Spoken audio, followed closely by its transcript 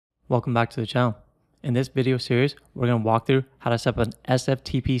Welcome back to the channel. In this video series, we're going to walk through how to set up an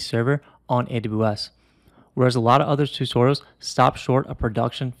SFTP server on AWS. Whereas a lot of other tutorials stop short of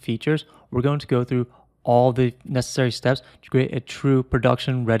production features, we're going to go through all the necessary steps to create a true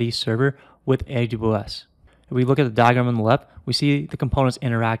production-ready server with AWS. If we look at the diagram on the left, we see the components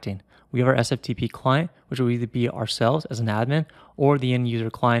interacting. We have our SFTP client, which will either be ourselves as an admin or the end user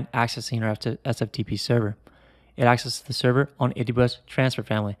client accessing our SFTP server. It accesses the server on AWS Transfer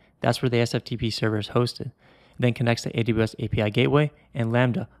Family. That's where the SFTP server is hosted. It then connects to AWS API Gateway and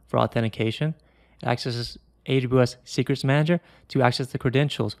Lambda for authentication. It accesses AWS Secrets Manager to access the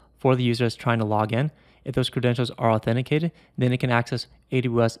credentials for the user that's trying to log in. If those credentials are authenticated, then it can access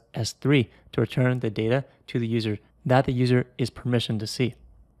AWS S3 to return the data to the user that the user is permissioned to see.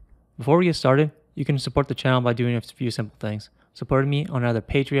 Before we get started, you can support the channel by doing a few simple things. Supporting me on either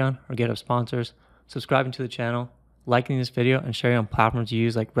Patreon or GitHub sponsors, subscribing to the channel, liking this video and sharing on platforms you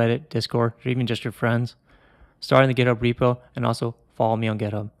use like Reddit, Discord, or even just your friends, starting the GitHub repo, and also follow me on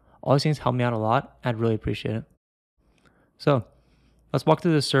GitHub. All these things help me out a lot. I'd really appreciate it. So let's walk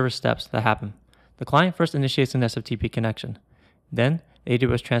through the server steps that happen. The client first initiates an SFTP connection. Then the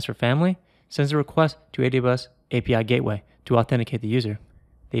AWS Transfer Family sends a request to AWS API Gateway to authenticate the user.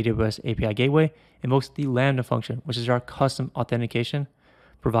 The AWS API Gateway invokes the Lambda function, which is our custom authentication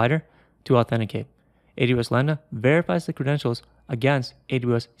provider, to authenticate. AWS Lambda verifies the credentials against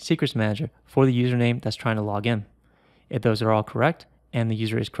AWS Secrets Manager for the username that's trying to log in. If those are all correct and the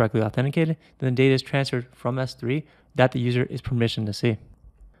user is correctly authenticated, then the data is transferred from S3 that the user is permissioned to see.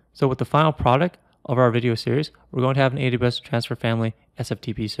 So with the final product of our video series, we're going to have an AWS Transfer Family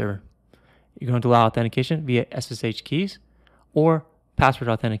SFTP server. You're going to allow authentication via SSH keys or password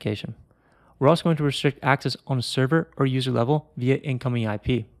authentication. We're also going to restrict access on a server or user level via incoming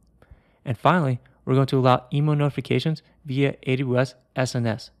IP. And finally, we're going to allow email notifications via AWS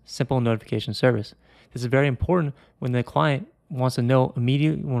SNS, Simple Notification Service. This is very important when the client wants to know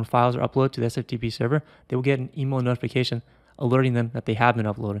immediately when files are uploaded to the SFTP server, they will get an email notification alerting them that they have been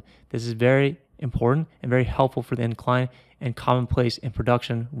uploaded. This is very important and very helpful for the end client and commonplace in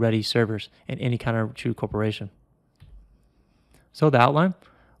production-ready servers in any kind of true corporation. So the outline,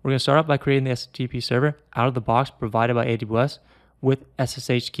 we're going to start off by creating the SFTP server out of the box provided by AWS with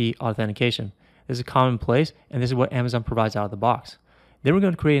SSH key authentication. This is commonplace, and this is what Amazon provides out of the box. Then we're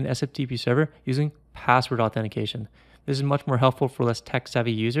going to create an SFTP server using password authentication. This is much more helpful for less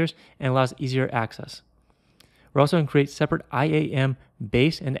tech-savvy users and allows easier access. We're also going to create separate IAM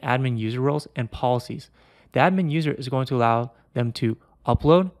base and admin user roles and policies. The admin user is going to allow them to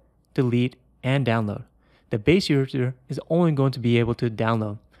upload, delete, and download. The base user is only going to be able to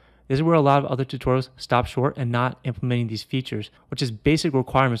download. This is where a lot of other tutorials stop short and not implementing these features, which is basic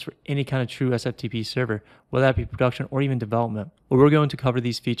requirements for any kind of true SFTP server, whether that be production or even development. But we're going to cover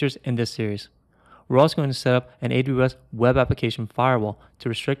these features in this series. We're also going to set up an AWS Web Application Firewall to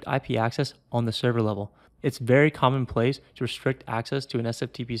restrict IP access on the server level. It's very commonplace to restrict access to an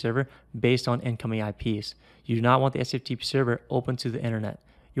SFTP server based on incoming IPs. You do not want the SFTP server open to the internet.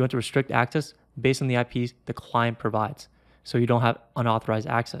 You want to restrict access based on the IPs the client provides, so you don't have unauthorized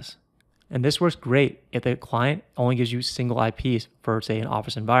access. And this works great if the client only gives you single IPs for, say, an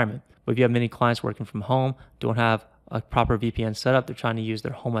office environment. But if you have many clients working from home, don't have a proper VPN setup, they're trying to use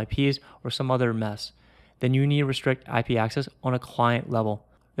their home IPs or some other mess, then you need to restrict IP access on a client level.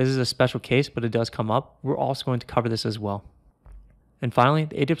 This is a special case, but it does come up. We're also going to cover this as well. And finally,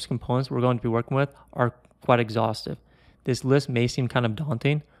 the AWS components we're going to be working with are quite exhaustive. This list may seem kind of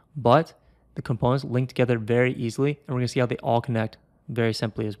daunting, but the components link together very easily, and we're going to see how they all connect very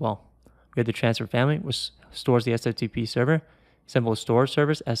simply as well. We have the transfer family, which stores the SFTP server. Simple storage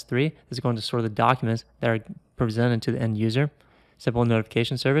service, S3, is going to store the documents that are presented to the end user. Simple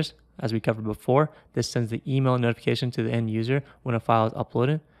notification service, as we covered before, this sends the email notification to the end user when a file is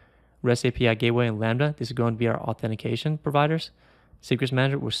uploaded. REST API Gateway and Lambda, this is going to be our authentication providers. Secrets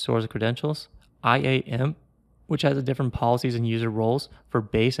Manager, which stores the credentials. IAM, which has different policies and user roles for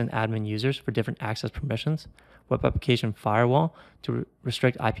base and admin users for different access permissions. Web Application Firewall to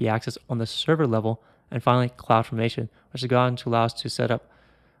restrict IP access on the server level. And finally, CloudFormation, which is going to allow us to set up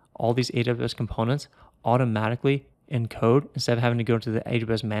all these AWS components automatically in code instead of having to go to the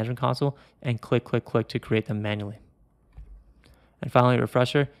AWS Management Console and click to create them manually. And finally, a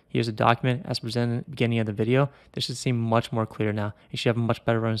refresher, here's a document as presented at the beginning of the video. This should seem much more clear now. You should have a much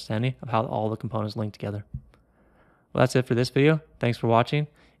better understanding of how all the components link together. Well, that's it for this video. Thanks for watching.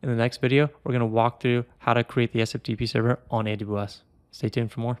 In the next video, we're going to walk through how to create the SFTP server on AWS. Stay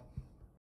tuned for more.